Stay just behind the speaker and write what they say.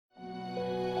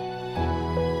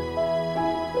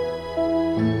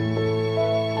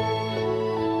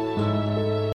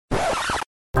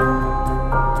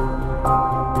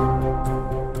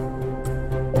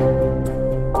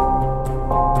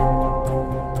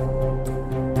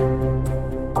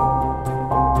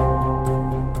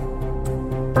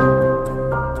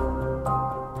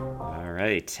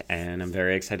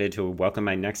very excited to welcome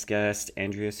my next guest,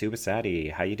 Andrea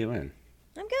Subissati. How you doing?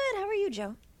 I'm good. How are you,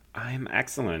 Joe? I'm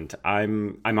excellent.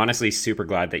 I'm honestly super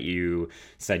glad that you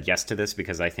said yes to this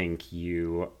because I think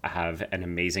you have an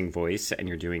amazing voice and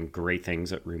you're doing great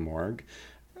things at Rue Morgue.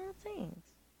 Oh, thanks.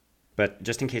 But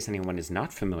just in case anyone is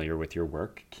not familiar with your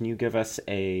work, can you give us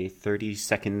a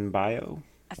 30-second bio?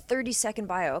 A 30-second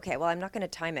bio. Okay, well, I'm not going to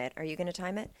time it. Are you going to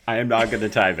time it? I am not going to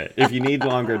time it. If you need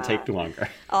longer, take longer.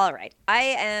 All right. I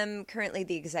am currently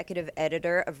the executive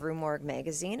editor of Rue Morgue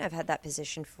magazine. I've had that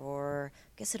position for,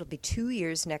 I guess it'll be 2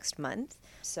 years next month.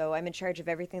 So I'm in charge of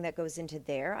everything that goes into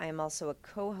there. I am also a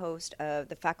co-host of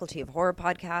the Faculty of Horror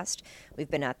podcast. We've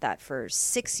been at that for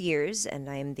 6 years, and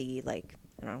I am the,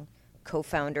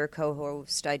 co-founder,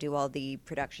 co-host. I do all the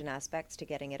production aspects to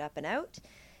getting it up and out.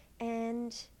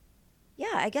 And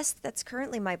yeah, I guess that's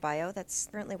currently my bio. That's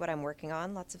currently what I'm working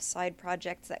on. Lots of side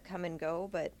projects that come and go,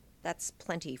 but that's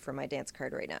plenty for my dance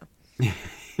card right now.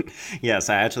 Yes,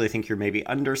 I actually think you're maybe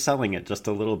underselling it just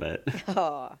a little bit.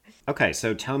 Oh. Okay,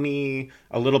 so tell me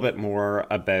a little bit more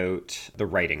about the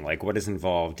writing. Like, what is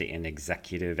involved in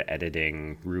executive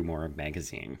editing Rue Morgue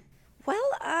magazine? Well,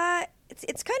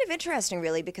 it's kind of interesting,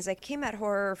 really, because I came at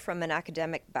horror from an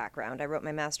academic background. I wrote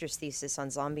my master's thesis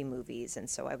on zombie movies, and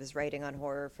so I was writing on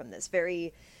horror from this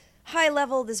very high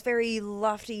level, this very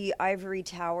lofty ivory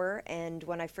tower. And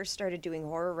when I first started doing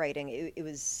horror writing, it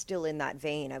was still in that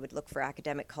vein. I would look for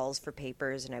academic calls for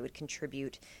papers, and I would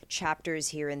contribute chapters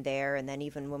here and there. And then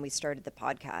even when we started the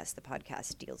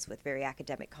podcast deals with very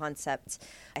academic concepts.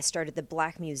 I started the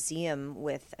Black Museum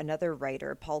with another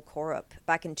writer, Paul Korup,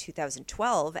 back in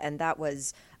 2012, and that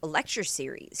was a lecture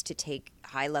series to take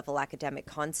high-level academic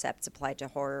concepts applied to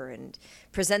horror and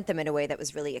present them in a way that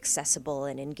was really accessible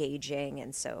and engaging.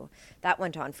 And so that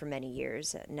went on for many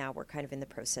years. Now we're kind of in the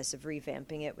process of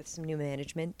revamping it with some new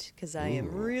management because I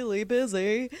am really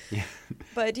busy. Yeah.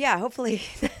 But yeah, hopefully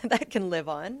that can live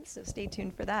on. So stay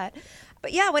tuned for that.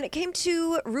 But yeah, when it came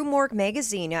to Rue Morgue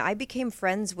magazine, I became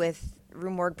friends with Rue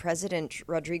Morgue president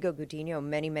Rodrigo Gudinho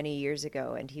many, many years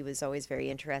ago, and he was always very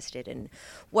interested in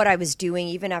what I was doing.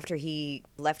 Even after he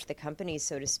left the company,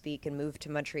 so to speak, and moved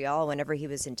to Montreal, whenever he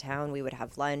was in town, we would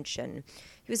have lunch, and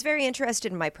he was very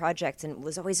interested in my projects and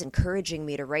was always encouraging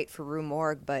me to write for Rue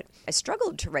Morgue, but I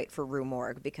struggled to write for Rue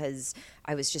Morgue because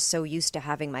I was just so used to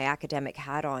having my academic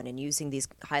hat on and using these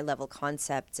high-level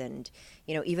concepts, and,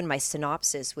 even my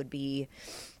synopsis would be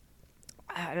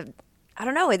I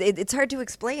don't know. It's hard to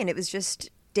explain. It was just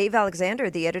Dave Alexander,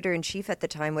 the editor-in-chief at the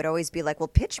time, would always be like, well,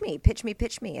 pitch me.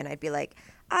 And I'd be like,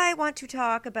 I want to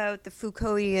talk about the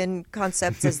Foucauldian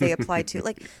concepts as they apply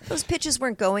to, those pitches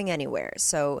weren't going anywhere.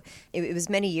 So it was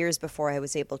many years before I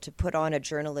was able to put on a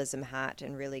journalism hat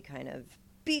and really kind of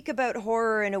speak about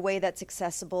horror in a way that's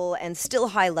accessible and still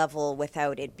high level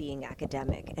without it being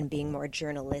academic and being more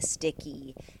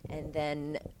journalistic-y. And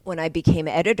then when I became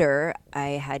editor, I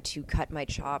had to cut my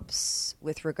chops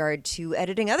with regard to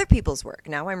editing other people's work.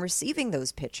 Now I'm receiving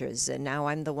those pitches, and now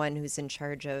I'm the one who's in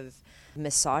charge of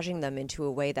massaging them into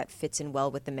a way that fits in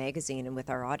well with the magazine and with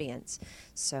our audience.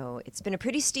 So it's been a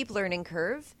pretty steep learning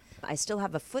curve. I still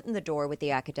have a foot in the door with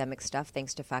the academic stuff,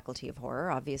 thanks to Faculty of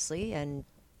Horror, obviously, and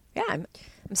yeah, I'm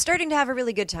starting to have a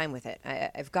really good time with it.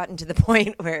 I've gotten to the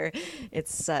point where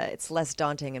it's less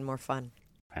daunting and more fun.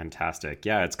 Fantastic.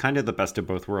 Yeah, it's kind of the best of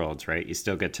both worlds, right? You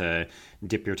still get to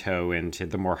dip your toe into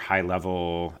the more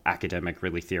high-level academic,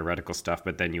 really theoretical stuff,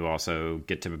 but then you also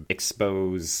get to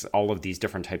expose all of these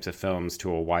different types of films to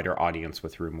a wider audience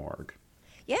with Rue Morgue.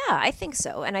 Yeah, I think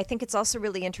so. And I think it's also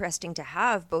really interesting to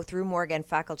have both Rue Morgue and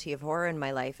Faculty of Horror in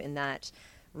my life, in that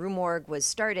Rue Morgue was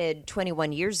started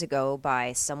 21 years ago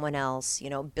by someone else,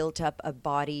 built up a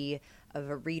body of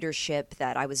a readership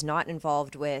that I was not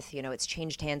involved with. It's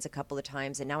changed hands a couple of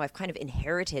times, and now I've kind of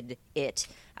inherited it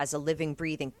as a living,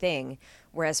 breathing thing.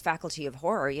 Whereas Faculty of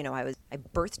Horror, I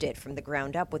birthed it from the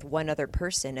ground up with one other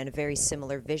person and a very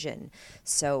similar vision.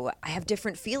 So I have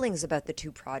different feelings about the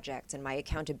two projects and my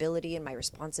accountability and my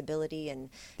responsibility, and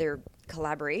their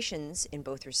collaborations in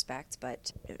both respects,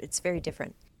 but it's very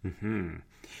different. Mm-hmm.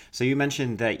 So you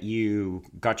mentioned that you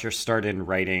got your start in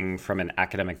writing from an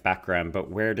academic background, but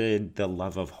where did the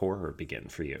love of horror begin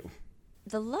for you?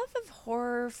 The love of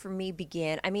horror for me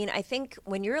began, I think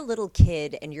when you're a little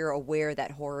kid and you're aware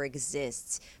that horror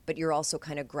exists, but you're also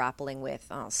kind of grappling with,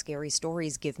 scary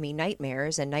stories give me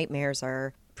nightmares, and nightmares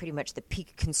are pretty much the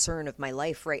peak concern of my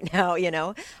life right now,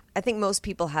 I think most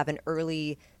people have an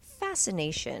early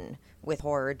fascination with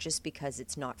horror just because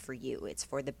it's not for you. It's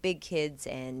for the big kids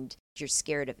and you're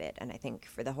scared of it. And I think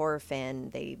for the horror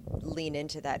fan, they lean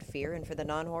into that fear. And for the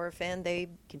non-horror fan, they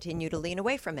continue to lean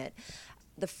away from it.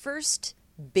 The first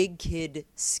big kid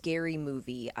scary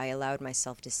movie I allowed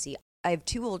myself to see. I have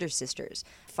two older sisters,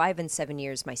 5 and 7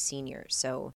 years my senior.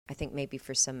 So I think maybe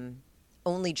for some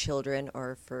only children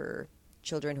or for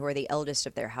children who are the eldest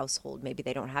of their household, maybe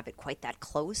they don't have it quite that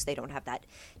close. They don't have that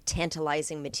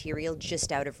tantalizing material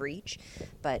just out of reach.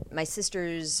 But my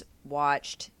sisters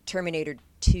watched Terminator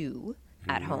 2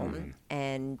 at home,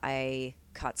 and I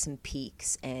caught some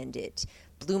peeks, and it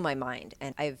blew my mind.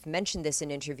 And I've mentioned this in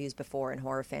interviews before, and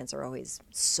horror fans are always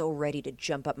so ready to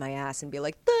jump up my ass and be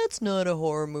like, that's not a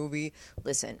horror movie.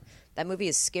 Listen, that movie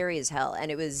is scary as hell, and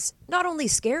it was not only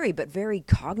scary, but very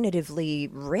cognitively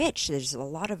rich. There's a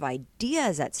lot of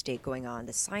ideas at stake going on.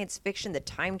 The science fiction, the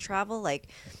time travel, like,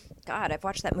 God, I've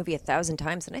watched that movie 1,000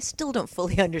 times, and I still don't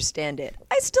fully understand it.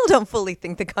 I still don't fully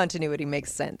think the continuity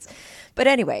makes sense. But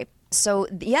anyway, so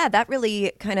yeah, that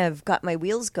really kind of got my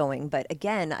wheels going. But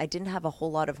again, I didn't have a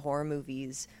whole lot of horror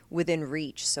movies within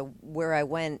reach. So where I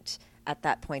went at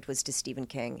that point was to Stephen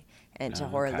King and to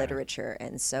horror literature.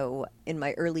 And so in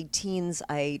my early teens,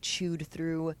 I chewed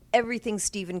through everything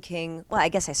Stephen King. Well, I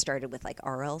guess I started with like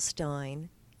R.L. Stein,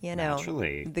 you know,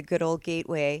 Naturally. The good old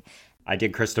gateway. I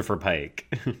did Christopher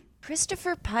Pike.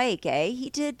 Christopher Pike, eh? He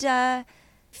did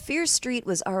Fear Street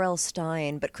was R.L.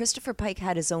 Stein, but Christopher Pike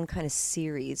had his own kind of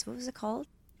series. What was it called?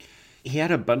 He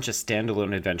had a bunch of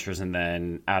standalone adventures, and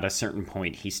then at a certain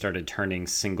point, he started turning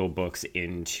single books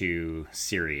into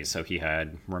series. So he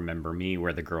had Remember Me,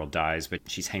 where the girl dies, but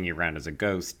she's hanging around as a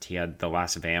ghost. He had The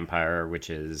Last Vampire, which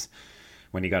is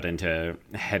when he got into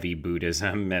heavy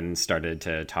Buddhism and started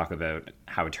to talk about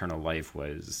how eternal life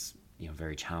was, you know,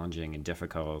 very challenging and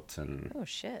difficult. And oh,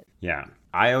 shit. Yeah.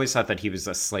 I always thought that he was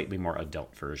a slightly more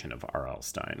adult version of R.L.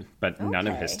 Stein, but none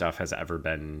of his stuff has ever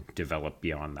been developed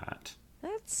beyond that.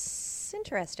 That's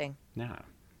interesting. Yeah.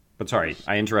 But sorry,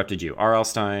 I interrupted you. R.L.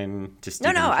 Stein to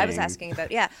Stephen King. No, I was asking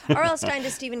about, R.L. Stein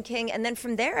to Stephen King. And then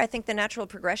from there, I think the natural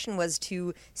progression was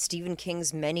to Stephen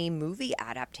King's many movie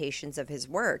adaptations of his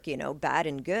work, you know, bad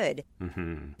and good.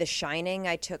 Mm-hmm. The Shining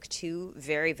I took to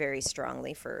very, very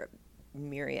strongly for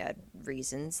myriad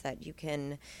reasons that you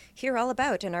can hear all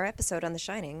about in our episode on The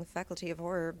Shining, Faculty of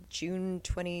Horror, June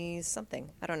 20-something.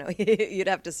 I don't know. You'd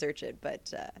have to search it.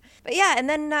 But yeah, and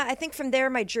then I think from there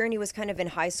my journey was kind of in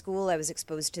high school. I was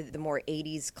exposed to the more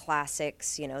 80s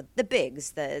classics, you know, the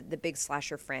bigs, the big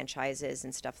slasher franchises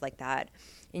and stuff like that.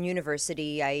 In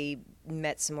university, I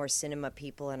met some more cinema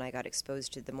people, and I got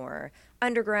exposed to the more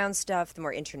underground stuff, the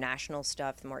more international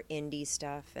stuff, the more indie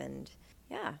stuff, and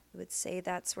yeah, I would say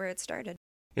that's where it started.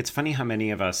 It's funny how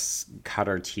many of us cut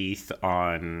our teeth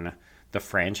on the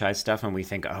franchise stuff and we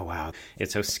think, oh, wow,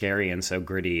 it's so scary and so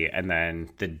gritty. And then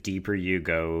the deeper you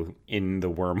go in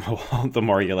the wormhole, the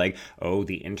more you're like, oh,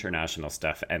 the international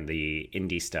stuff and the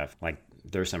indie stuff. Like,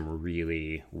 there's some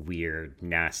really weird,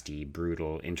 nasty,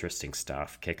 brutal, interesting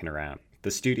stuff kicking around.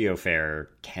 The studio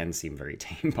fare can seem very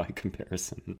tame by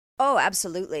comparison. Oh,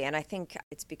 absolutely. And I think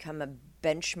it's become a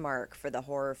benchmark for the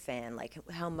horror fan. Like,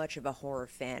 how much of a horror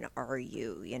fan are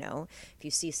you, you know? If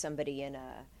you see somebody in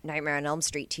a Nightmare on Elm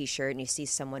Street t-shirt and you see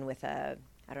someone with a,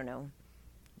 I don't know,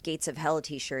 Gates of Hell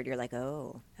t-shirt, you're like,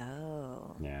 oh.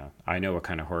 Yeah, I know what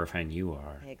kind of horror fan you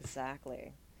are.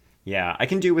 Exactly. Yeah, I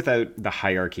can do without the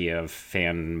hierarchy of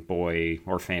fanboy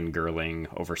or fangirling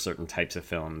over certain types of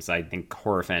films. I think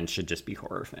horror fans should just be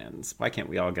horror fans. Why can't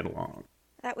we all get along?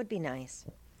 That would be nice.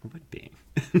 It would be.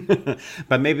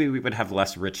 But maybe we would have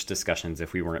less rich discussions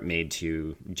if we weren't made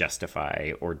to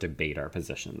justify or debate our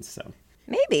positions. So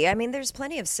maybe. I mean, there's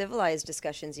plenty of civilized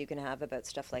discussions you can have about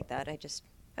stuff like that.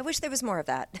 I wish there was more of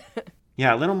that.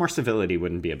 Yeah, a little more civility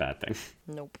wouldn't be a bad thing.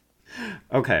 Nope.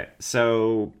 Okay,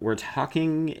 so we're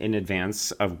talking in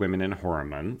advance of Women in Horror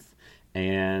Month,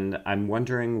 and I'm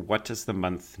wondering, what does the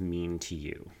month mean to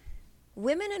you?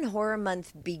 Women in Horror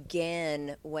Month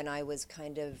began when I was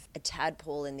kind of a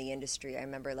tadpole in the industry. I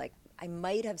remember, like, I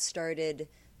might have started...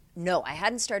 No, I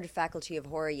hadn't started Faculty of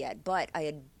Horror yet, but I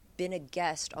had been a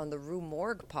guest on the Rue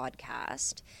Morgue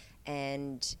podcast,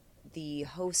 and the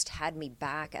host had me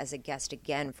back as a guest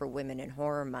again for Women in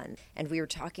Horror Month. And we were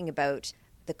talking about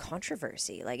the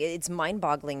controversy. Like, it's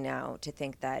mind-boggling now to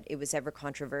think that it was ever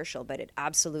controversial, but it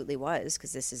absolutely was,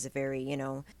 because this is a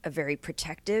very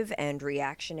protective and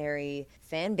reactionary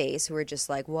fan base who are just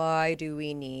like, why do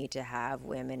we need to have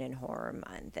Women in Horror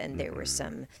Month? And there were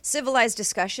some civilized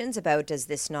discussions about, does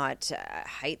this not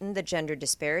heighten the gender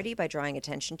disparity by drawing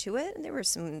attention to it? And there were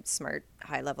some smart,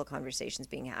 high-level conversations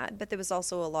being had, but there was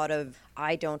also a lot of,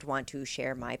 I don't want to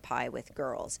share my pie with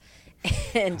girls.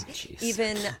 And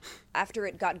even after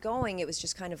it got going, it was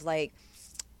just kind of like,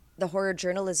 the horror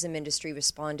journalism industry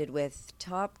responded with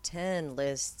top 10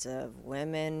 lists of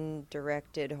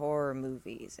women-directed horror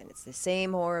movies. And it's the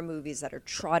same horror movies that are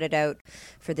trotted out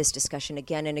for this discussion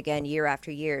again and again, year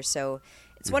after year. So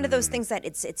it's one of those things that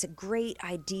it's a great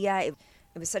idea.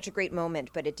 It was such a great moment,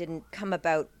 but it didn't come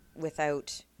about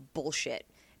without bullshit.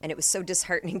 And it was so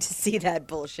disheartening to see that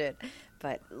bullshit.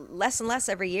 But less and less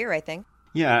every year, I think.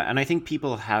 Yeah, and I think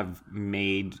people have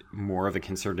made more of a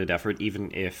concerted effort,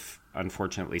 even if,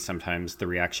 unfortunately, sometimes the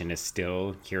reaction is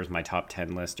still, here's my top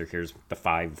 10 list, or here's the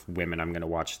 5 women I'm going to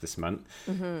watch this month.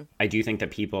 I do think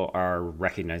that people are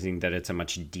recognizing that it's a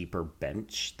much deeper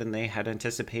bench than they had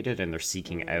anticipated, and they're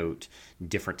seeking out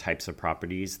different types of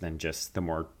properties than just the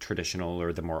more traditional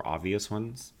or the more obvious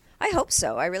ones. I hope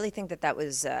so. I really think that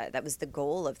was the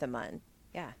goal of the month.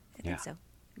 Yeah, I think so.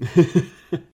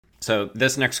 So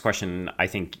this next question, I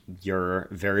think you're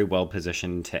very well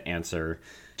positioned to answer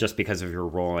just because of your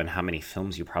role and how many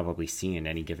films you probably see in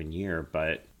any given year.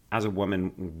 But as a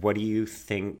woman, what do you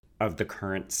think of the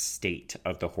current state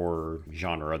of the horror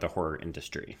genre, the horror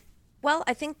industry? Well,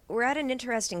 I think we're at an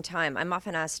interesting time. I'm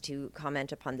often asked to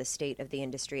comment upon the state of the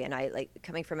industry, and I, like,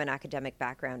 coming from an academic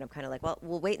background, I'm kind of like, well,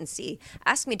 we'll wait and see.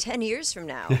 Ask me 10 years from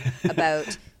now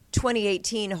about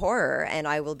 2018 horror, and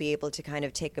I will be able to kind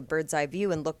of take a bird's eye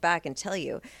view and look back and tell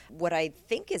you what I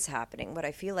think is happening. What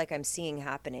I feel like I'm seeing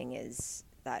happening is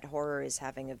that horror is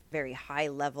having a very high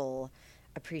level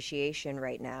appreciation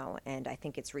right now, and I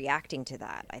think it's reacting to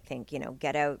that. I think,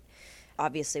 Get Out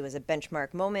obviously was a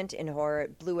benchmark moment in horror.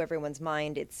 It blew everyone's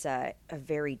mind. It's a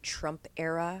very Trump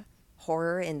era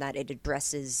horror in that it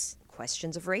addresses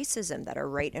questions of racism that are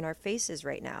right in our faces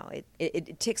right now.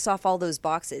 It ticks off all those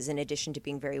boxes in addition to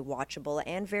being very watchable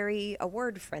and very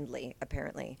award friendly,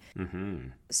 apparently.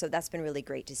 So that's been really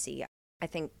great to see. I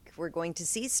think we're going to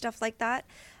see stuff like that.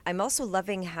 I'm also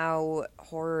loving how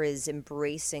horror is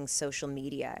embracing social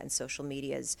media and social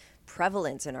media's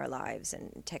prevalence in our lives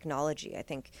and technology. I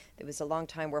think there was a long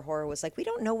time where horror was like, we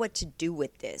don't know what to do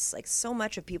with this. Like, so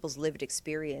much of people's lived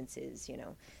experiences,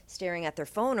 staring at their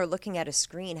phone or looking at a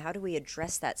screen. How do we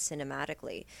address that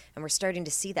cinematically? And we're starting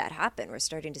to see that happen. We're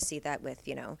starting to see that with,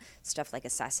 stuff like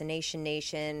Assassination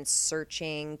Nation,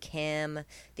 Searching, Cam,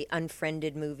 the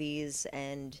Unfriended movies,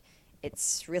 and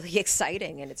it's really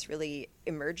exciting and it's really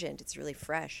emergent. It's really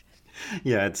fresh.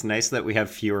 Yeah, it's nice that we have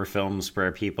fewer films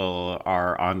where people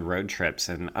are on road trips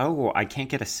and, oh, I can't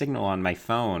get a signal on my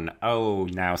phone. Oh,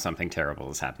 now something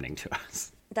terrible is happening to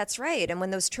us. That's right. And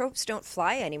when those tropes don't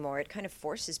fly anymore, it kind of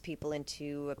forces people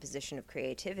into a position of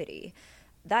creativity.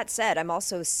 That said, I'm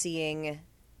also seeing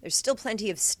there's still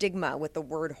plenty of stigma with the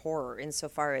word horror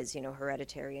insofar as,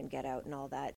 Hereditary and Get Out and all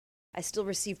that. I still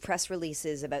receive press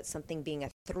releases about something being a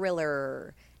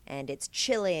thriller, and it's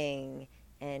chilling,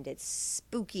 and it's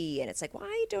spooky, and it's like,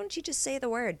 why don't you just say the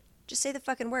word? Just say the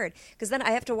fucking word. Because then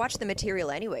I have to watch the material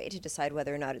anyway to decide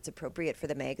whether or not it's appropriate for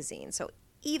the magazine. So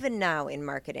even now in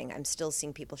marketing, I'm still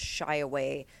seeing people shy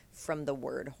away from the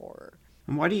word horror.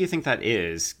 And why do you think that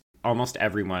is? Almost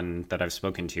everyone that I've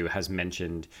spoken to has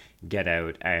mentioned Get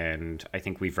Out, and I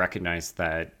think we've recognized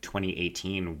that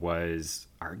 2018 was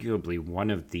arguably one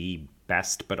of the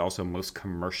best but also most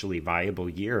commercially viable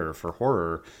year for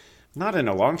horror. Not in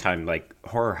a long time. Like,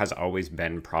 horror has always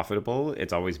been profitable.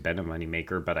 It's always been a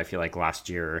moneymaker, but I feel like last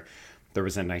year there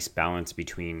was a nice balance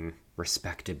between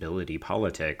respectability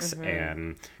politics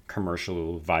and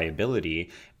commercial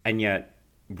viability, and yet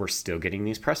we're still getting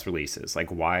these press releases. Like,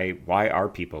 why are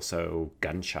people so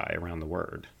gun shy around the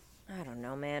word? I don't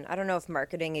know, man. I don't know if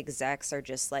marketing execs are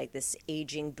just like this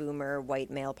aging boomer white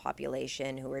male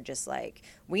population who are just like,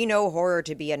 we know horror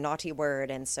to be a naughty word,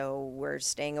 and so we're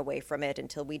staying away from it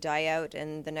until we die out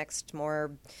and the next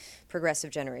more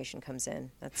progressive generation comes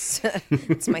in.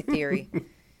 That's my theory.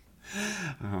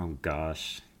 Oh,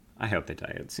 gosh. I hope they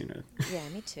die out sooner. Yeah,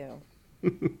 me too.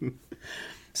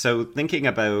 So thinking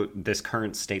about this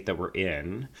current state that we're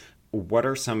in, what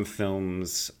are some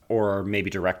films or maybe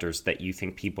directors that you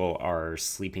think people are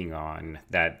sleeping on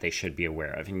that they should be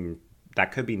aware of? I mean,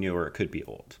 that could be new or it could be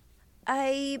old.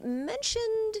 I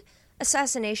mentioned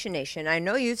Assassination Nation. I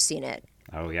know you've seen it.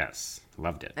 Oh, yes.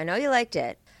 Loved it. I know you liked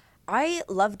it. I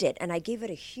loved it, and I gave it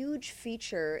a huge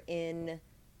feature in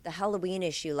the Halloween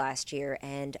issue last year,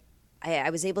 and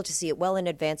I was able to see it well in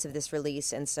advance of this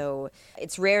release, and so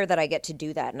it's rare that I get to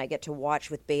do that, and I get to watch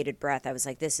with bated breath. I was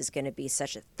like, this is going to be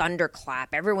such a thunderclap.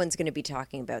 Everyone's going to be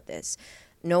talking about this.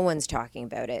 No one's talking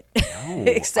about it, No,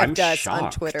 except I'm us shocked.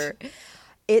 on Twitter.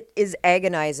 It is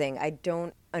agonizing. I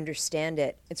don't understand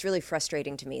it. It's really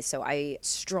frustrating to me, so I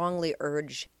strongly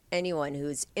urge anyone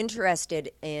who's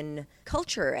interested in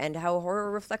culture and how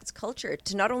horror reflects culture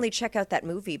to not only check out that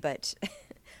movie, but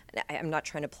I'm not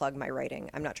trying to plug my writing.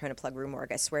 I'm not trying to plug Rue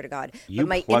Morgue, I swear to God. You but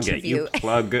my plug interview... it.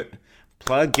 You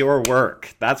plug your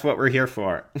work. That's what we're here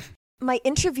for. My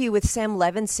interview with Sam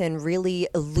Levinson really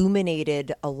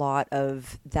illuminated a lot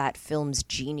of that film's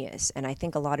genius. And I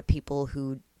think a lot of people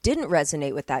who didn't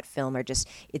resonate with that film are just,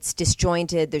 it's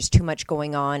disjointed, there's too much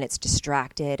going on, it's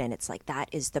distracted, and it's like, that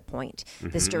is the point.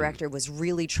 This director was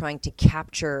really trying to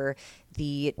capture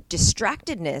the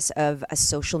distractedness of a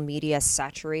social media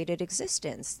saturated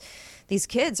existence. These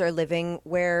kids are living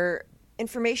where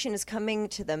information is coming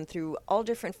to them through all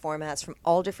different formats, from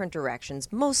all different directions,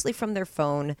 mostly from their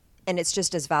phone, and it's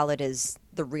just as valid as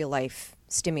the real life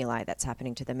stimuli that's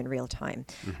happening to them in real time.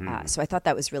 So I thought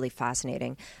that was really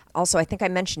fascinating. Also, I think I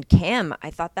mentioned Cam. I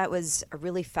thought that was a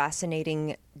really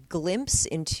fascinating glimpse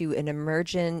into an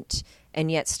emergent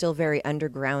and yet still very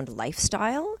underground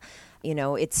lifestyle. You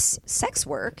know, it's sex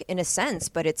work in a sense,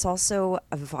 but it's also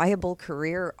a viable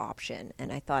career option.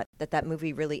 And I thought that that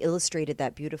movie really illustrated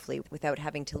that beautifully without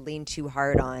having to lean too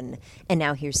hard on, and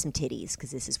now here's some titties, because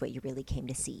this is what you really came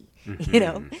to see. You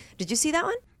know? Did you see that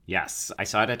one? Yes, I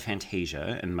saw it at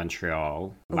Fantasia in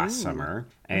Montreal last summer,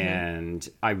 and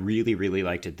I really, really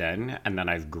liked it then, and then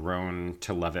I've grown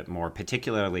to love it more.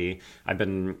 Particularly, I've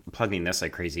been plugging this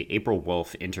like crazy. April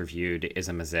Wolfe interviewed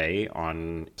Isa Mazzei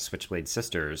on Switchblade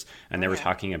Sisters, and they were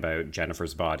talking about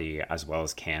Jennifer's Body as well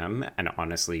as Cam, and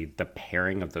honestly, the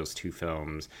pairing of those two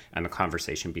films and the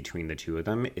conversation between the two of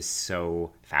them is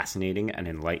so fascinating and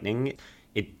enlightening.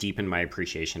 It deepened my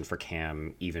appreciation for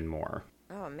Cam even more.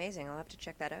 Oh, amazing. I'll have to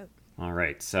check that out. All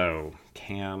right, so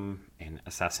Cam and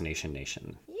Assassination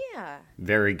Nation. Yeah.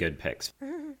 Very good picks.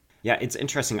 Yeah, it's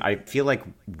interesting. I feel like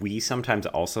we sometimes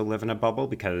also live in a bubble,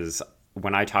 because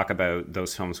when I talk about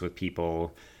those films with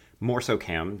people, more so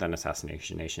Cam than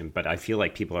Assassination Nation, but I feel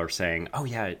like people are saying, oh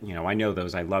yeah, you know, I know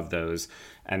those, I love those.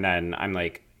 And then I'm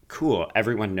like, cool,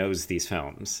 everyone knows these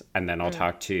films. And then I'll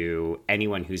talk to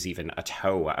anyone who's even a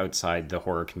toe outside the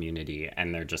horror community,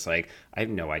 and they're just like, I have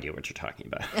no idea what you're talking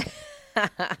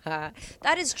about.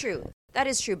 That is true. That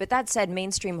is true. But that said,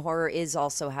 mainstream horror is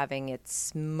also having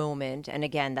its moment. And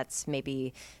again, that's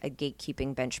maybe a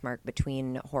gatekeeping benchmark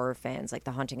between horror fans. Like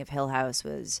The Haunting of Hill House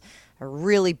was a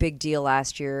really big deal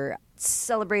last year,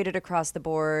 celebrated across the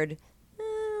board.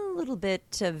 A little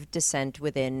bit of dissent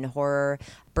within horror.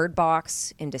 Bird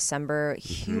Box in December,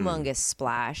 humongous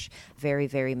splash, very,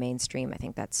 very mainstream. I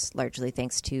think that's largely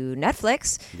thanks to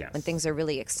Netflix. Yes. When things are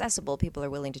really accessible, people are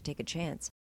willing to take a chance.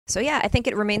 So yeah, I think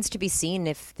it remains to be seen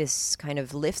if this kind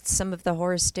of lifts some of the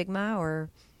horror stigma or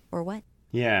what.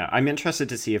 Yeah, I'm interested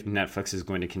to see if Netflix is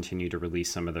going to continue to release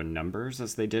some of their numbers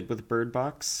as they did with Bird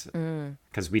Box.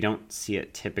 Because we don't see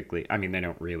it typically. I mean, they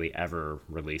don't really ever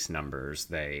release numbers.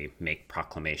 They make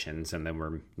proclamations, and then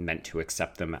we're meant to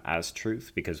accept them as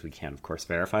truth because we can't, of course,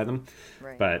 verify them.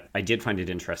 Right. But I did find it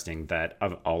interesting that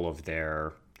of all of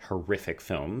their horrific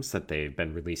films that they've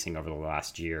been releasing over the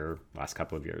last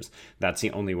couple of years, that's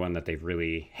the only one that they've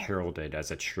really heralded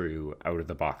as a true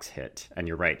out-of-the-box hit. And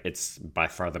you're right, it's by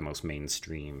far the most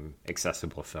mainstream,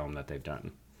 accessible film that they've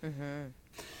done.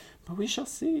 But we shall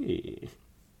see.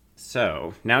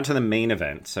 So, now to the main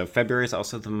event. So, February is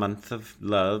also the month of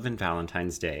love and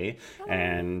Valentine's Day.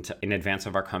 And in advance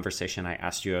of our conversation, I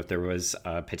asked you if there was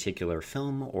a particular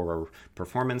film or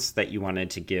performance that you wanted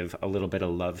to give a little bit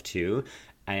of love to.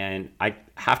 And I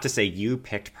have to say, you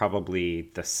picked probably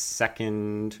the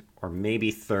second or maybe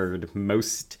third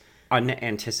most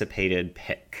unanticipated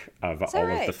pick of all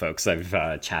of the folks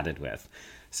I've chatted with.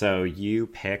 So you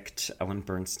picked Ellen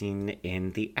Burstyn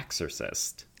in The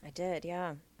Exorcist. I did,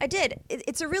 yeah. I did.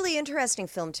 It's a really interesting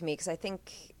film to me because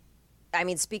I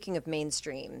mean, speaking of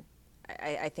mainstream,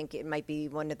 I think it might be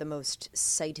one of the most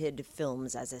cited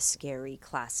films as a scary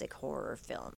classic horror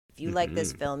film. If you like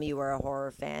this film, you are a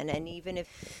horror fan. And even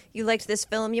if you liked this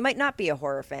film, you might not be a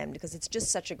horror fan because it's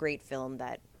just such a great film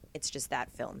that it's just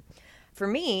that film. For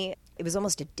me, it was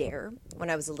almost a dare when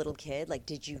I was a little kid. Like,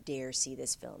 did you dare see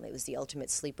this film? It was the ultimate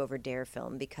sleepover dare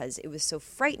film because it was so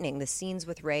frightening. The scenes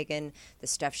with Reagan, the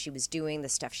stuff she was doing, the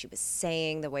stuff she was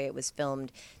saying, the way it was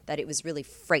filmed, that it was really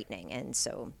frightening. And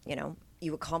so, you know,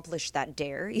 you accomplished that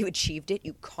dare, you achieved it,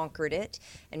 you conquered it,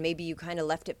 and maybe you kind of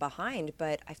left it behind.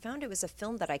 But I found it was a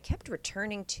film that I kept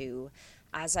returning to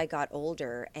as I got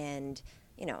older. And,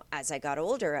 you know, as I got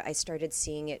older, I started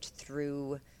seeing it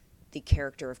through the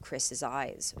character of Chris's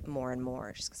eyes more and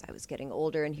more, just because I was getting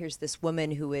older. And here's this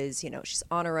woman who is, you know, she's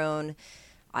on her own.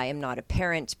 I am not a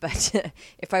parent, but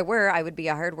if I were, I would be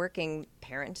a hardworking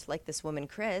parent like this woman,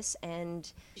 Chris.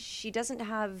 And she doesn't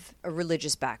have a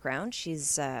religious background.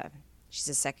 She's a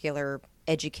secular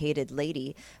educated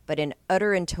lady, but in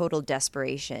utter and total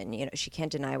desperation. She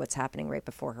can't deny what's happening right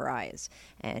before her eyes.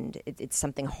 And it's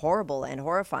something horrible and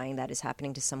horrifying that is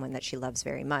happening to someone that she loves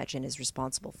very much and is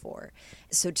responsible for.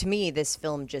 So to me, this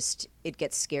film it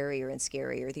gets scarier and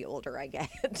scarier the older I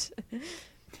get.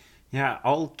 Yeah,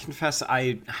 I'll confess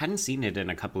I hadn't seen it in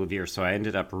a couple of years, so I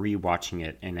ended up rewatching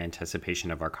it in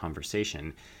anticipation of our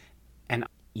conversation. And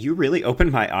you really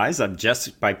opened my eyes up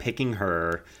just by picking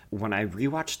her. When I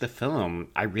rewatched the film,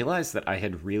 I realized that I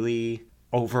had really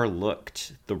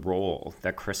overlooked the role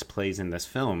that Chris plays in this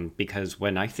film, because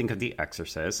when I think of The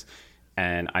Exorcist,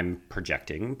 and I'm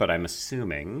projecting, but I'm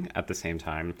assuming at the same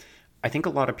time, I think a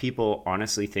lot of people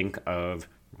honestly think of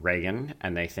Regan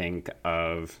and they think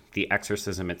of the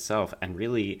exorcism itself, and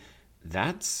really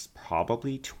that's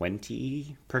probably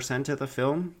 20% of the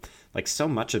film. Like, so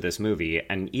much of this movie,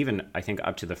 and even I think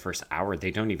up to the first hour, they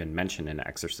don't even mention an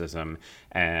exorcism.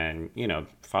 And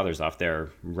Father's off there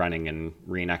running and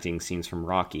reenacting scenes from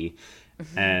Rocky.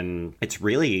 And it's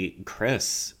really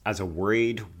Chris, as a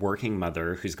worried working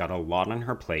mother who's got a lot on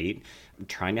her plate,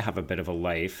 trying to have a bit of a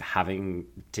life, having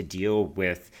to deal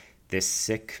with this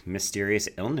sick, mysterious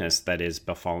illness that is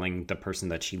befalling the person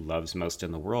that she loves most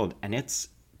in the world. And it's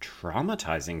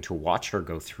traumatizing to watch her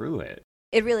go through it.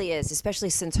 It really is, especially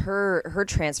since her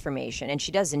transformation, and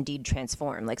she does indeed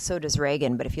transform, like so does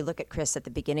Regan. But if you look at Chris at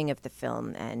the beginning of the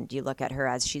film and you look at her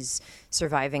as she's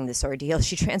surviving this ordeal,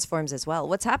 she transforms as well.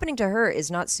 What's happening to her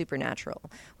is not supernatural.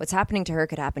 What's happening to her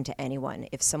could happen to anyone.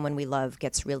 If someone we love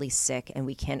gets really sick and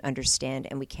we can't understand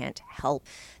and we can't help,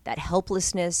 that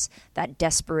helplessness, that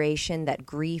desperation, that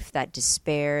grief, that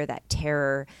despair, that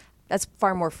terror, that's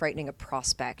far more frightening a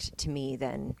prospect to me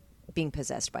than being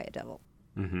possessed by a devil.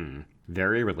 Mm-hmm.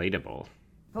 Very relatable.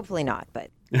 Hopefully not,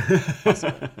 but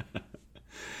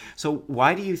So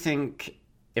why do you think,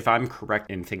 if I'm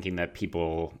correct in thinking that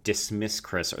people dismiss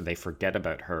Chris or they forget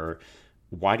about her,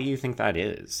 why do you think that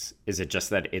is? Is it just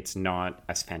that it's not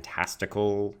as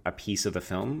fantastical a piece of the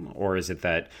film, or is it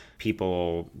that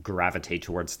people gravitate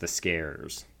towards the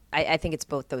scares? I think it's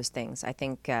both those things. I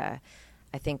think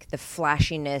the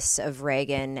flashiness of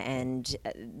Regan and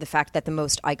the fact that the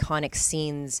most iconic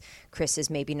scenes, Chris is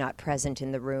maybe not present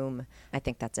in the room. I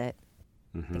think that's it.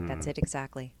 I think that's it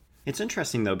exactly. It's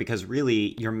interesting, though, because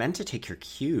really you're meant to take your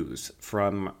cues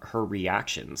from her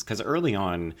reactions. Because early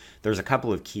on, there's a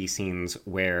couple of key scenes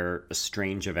where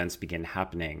strange events begin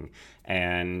happening.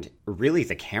 And really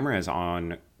the camera is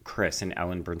on Chris and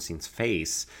Ellen Burstyn's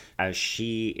face as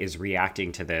she is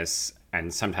reacting to this.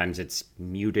 And sometimes it's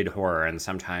muted horror, and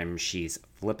sometimes she's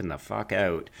flipping the fuck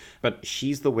out. But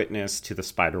she's the witness to the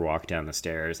spider walk down the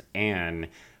stairs, and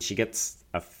she gets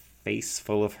a face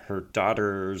full of her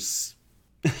daughter's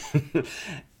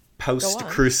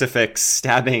post-crucifix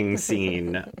stabbing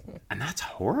scene. And that's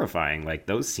horrifying. Like,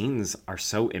 those scenes are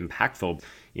so impactful.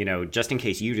 Just in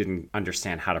case you didn't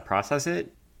understand how to process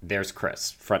it, there's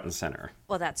Chris, front and center.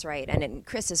 Well, that's right. And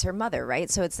Chris is her mother, right?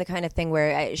 So it's the kind of thing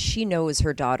where she knows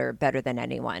her daughter better than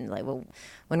anyone. Like,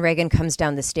 when Regan comes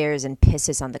down the stairs and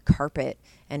pisses on the carpet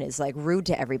and is like rude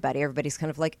to everybody, everybody's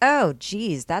kind of like, oh,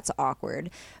 geez, that's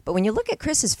awkward. But when you look at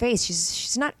Chris's face,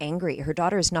 she's not angry. Her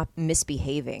daughter is not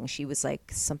misbehaving. She was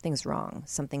like, something's wrong.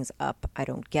 Something's up. I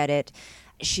don't get it.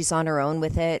 She's on her own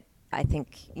with it. I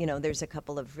think, there's a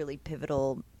couple of really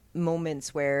pivotal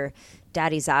moments where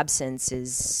daddy's absence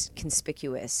is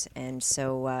conspicuous, and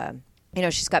so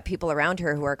she's got people around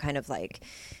her who are kind of like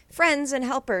friends and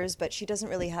helpers, but she doesn't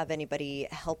really have anybody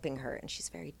helping her, and she's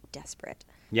very desperate.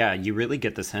 Yeah, you really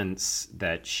get the sense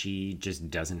that she just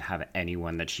doesn't have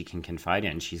anyone that she can confide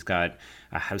in. She's got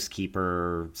a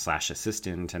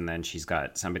housekeeper/assistant, and then she's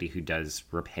got somebody who does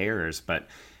repairs, but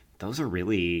those are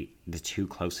really the two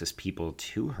closest people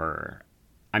to her.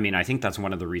 I mean, I think that's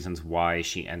one of the reasons why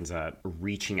she ends up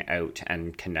reaching out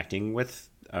and connecting with,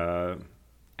 I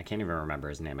can't even remember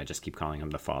his name. I just keep calling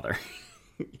him the father.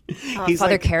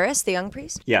 Father Karras, the young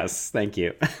priest? Yes, thank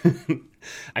you.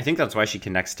 I think that's why she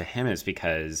connects to him, is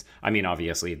because, I mean,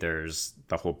 obviously there's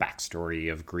the whole backstory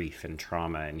of grief and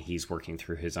trauma, and he's working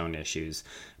through his own issues.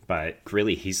 But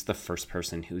really, he's the first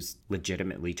person who's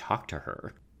legitimately talked to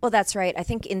her. Well, that's right. I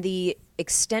think in the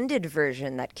extended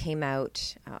version that came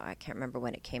out, I can't remember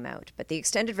when it came out, but the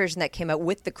extended version that came out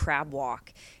with the crab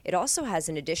walk, it also has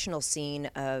an additional scene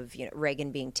of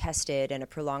Regan being tested and a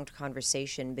prolonged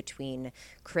conversation between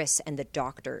Chris and the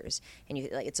doctors. And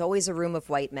it's always a room of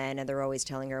white men, and they're always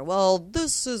telling her, well,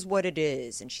 this is what it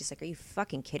is. And she's like, are you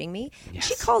fucking kidding me? Yes.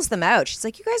 She calls them out. She's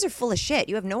like, you guys are full of shit.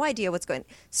 You have no idea what's going on.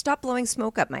 Stop blowing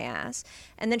smoke up my ass.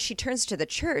 And then she turns to the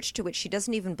church, to which she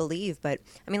doesn't even believe. But,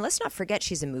 I mean, let's not forget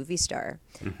she's a movie star. are.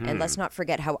 And let's not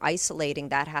forget how isolating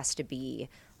that has to be.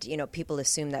 You know, people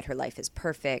assume that her life is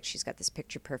perfect. She's got this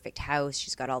picture perfect house.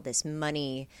 She's got all this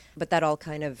money. But that all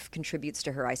kind of contributes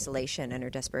to her isolation and her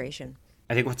desperation.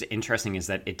 I think what's interesting is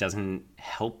that it doesn't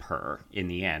help her in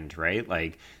the end, right?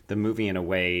 Like, the movie, in a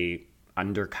way,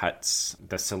 undercuts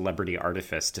the celebrity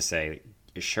artifice to say,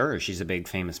 sure, she's a big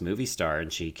famous movie star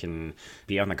and she can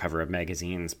be on the cover of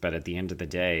magazines, but at the end of the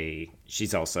day,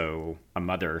 she's also a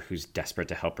mother who's desperate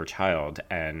to help her child,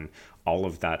 and all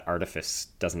of that artifice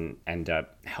doesn't end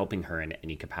up helping her in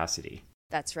any capacity.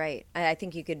 That's right. I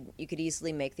think you could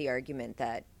easily make the argument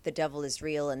that the devil is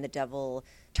real and the devil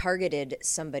targeted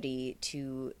somebody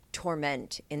to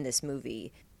torment in this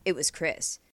movie. It was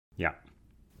Chris. Yeah.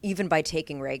 Even by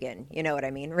taking Reagan, you know what I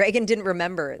mean? Reagan didn't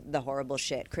remember the horrible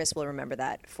shit. Chris will remember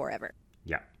that forever.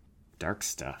 Yeah. Dark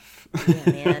stuff.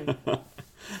 Yeah, man.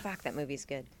 Fuck, that movie's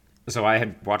good. So I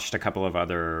had watched a couple of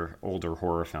other older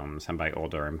horror films, and by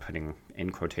older I'm putting in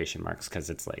quotation marks because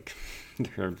it's like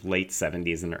they're late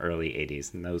 70s and early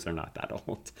 80s, and those are not that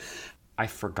old.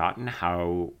 I've forgotten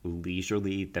how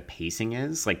leisurely the pacing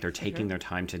is. Like, they're taking their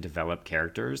time to develop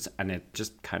characters, and it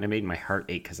just kind of made my heart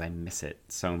ache because I miss it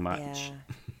so much.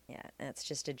 Yeah, that's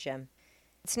just a gem.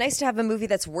 It's nice to have a movie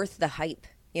that's worth the hype.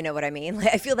 You know what I mean?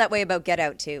 Like, I feel that way about Get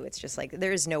Out, too. It's just like,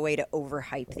 there is no way to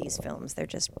overhype these films. They're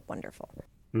just wonderful.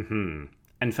 Mm-hmm.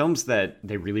 And films that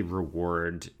they really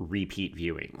reward repeat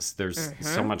viewings. There's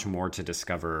so much more to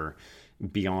discover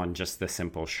beyond just the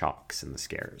simple shocks and the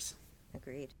scares.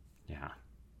 Agreed. Yeah.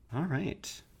 All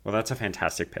right. Well, that's a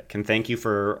fantastic pick. And thank you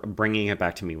for bringing it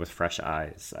back to me with fresh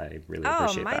eyes. I really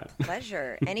appreciate that. Oh, my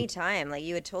pleasure. Anytime. Like,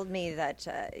 you had told me that,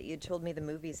 the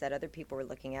movies that other people were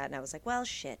looking at, and I was like, well,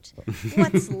 shit.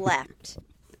 What's left?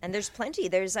 And there's plenty.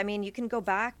 You can go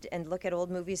back and look at old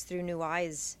movies through new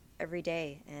eyes every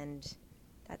day. And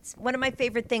that's one of my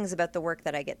favorite things about the work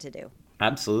that I get to do.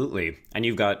 Absolutely. And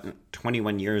you've got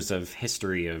 21 years of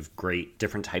history of great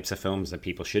different types of films that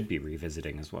people should be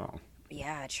revisiting as well.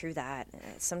 Yeah, true that.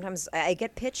 Sometimes I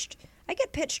get pitched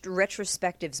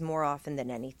retrospectives more often than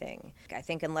anything. I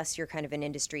think unless you're kind of an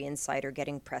industry insider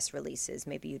getting press releases,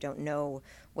 maybe you don't know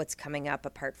what's coming up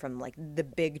apart from like the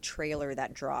big trailer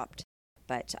that dropped.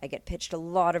 But I get pitched a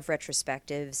lot of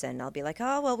retrospectives, and I'll be like,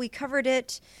 oh, well, we covered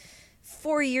it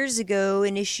 4 years ago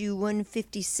in issue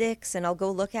 156, and I'll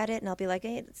go look at it and I'll be like,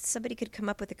 hey, somebody could come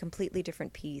up with a completely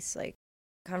different piece. Like,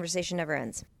 conversation never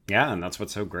ends. Yeah, and that's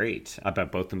what's so great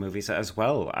about both the movies as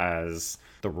well as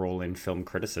the role in film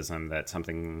criticism that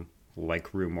something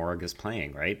like Rue Morgue is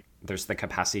playing, right? There's the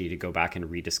capacity to go back and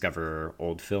rediscover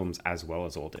old films as well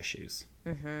as old issues.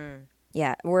 Mm-hmm.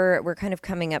 Yeah, we're kind of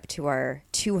coming up to our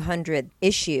 200th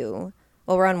issue.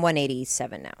 Well, we're on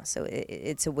 187 now, so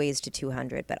it's a ways to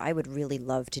 200, but I would really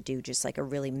love to do just like a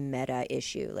really meta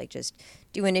issue, like just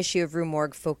do an issue of Rue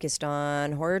Morgue focused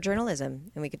on horror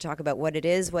journalism, and we could talk about what it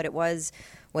is, what it was,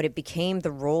 what it became,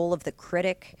 the role of the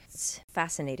critic. It's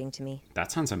fascinating to me.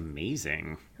 That sounds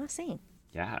amazing. Oh, same.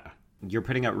 Yeah. You're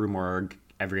putting out Rue Morgue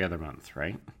every other month,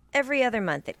 right? Every other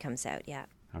month it comes out, yeah.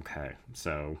 Okay,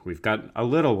 so we've got a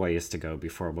little ways to go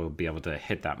before we'll be able to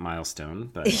hit that milestone,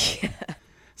 but... Yeah.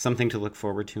 Something to look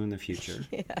forward to in the future.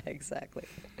 Yeah, exactly.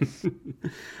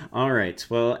 All right.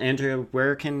 Well, Andrea,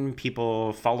 where can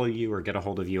people follow you or get a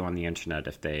hold of you on the internet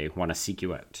if they want to seek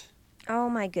you out? Oh,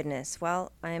 my goodness.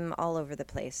 Well, I'm all over the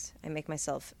place. I make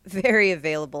myself very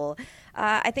available.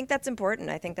 I think that's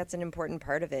important. I think that's an important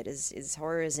part of it is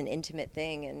horror is an intimate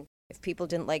thing. And if people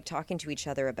didn't like talking to each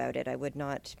other about it, I would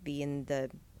not be in the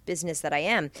business that I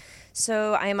am.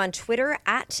 So I am on Twitter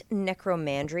at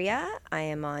Necromandria. I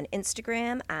am on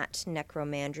Instagram at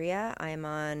Necromandria. I am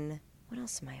on... What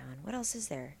else am I on? What else is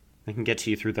there? I can get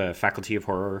to you through the Faculty of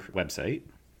Horror website.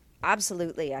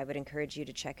 Absolutely. I would encourage you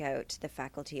to check out the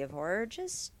Faculty of Horror.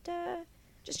 Just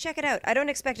check it out. I don't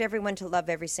expect everyone to love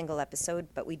every single episode,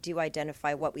 but we do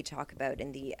identify what we talk about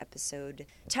in the episode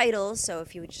titles. So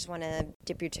if you just want to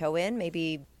dip your toe in,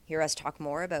 maybe hear us talk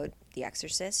more about The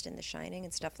Exorcist and The Shining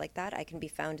and stuff like that, I can be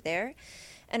found there.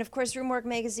 And of course, Rue Morgue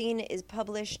magazine is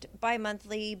published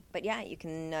bi-monthly, but yeah, you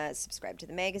can subscribe to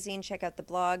the magazine, check out the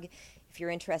blog. If you're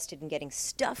interested in getting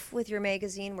stuff with your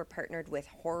magazine, we're partnered with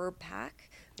Horror Pack,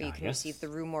 where you can receive the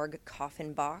Rue Morgue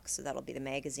coffin box, so that'll be the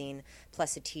magazine,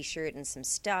 plus a t-shirt and some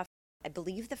stuff. I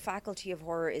believe the Faculty of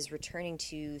Horror is returning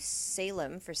to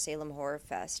Salem for Salem Horror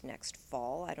Fest next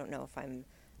fall. I don't know if I'm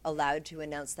allowed to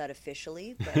announce that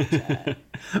officially, but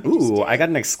Ooh, I got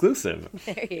an exclusive.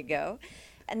 There you go.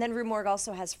 And then Rue Morgue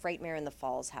also has Frightmare in the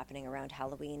Falls happening around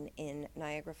Halloween in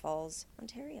Niagara Falls,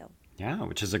 Ontario. Yeah,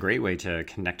 which is a great way to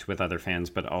connect with other fans,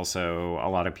 but also a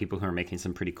lot of people who are making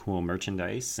some pretty cool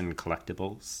merchandise and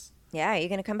collectibles. Yeah, are you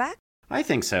going to come back? I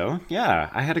think so. Yeah,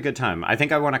 I had a good time. I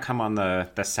think I want to come on the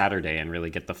Saturday and really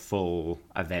get the full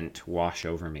event wash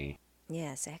over me.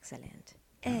 Yes, excellent.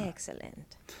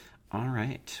 Excellent. All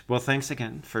right. Well, thanks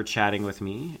again for chatting with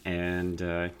me and,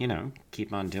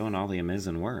 keep on doing all the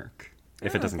amazing work.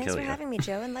 If it doesn't kill you. Thanks for having me,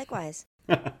 Joe, and likewise.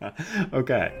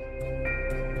 Okay.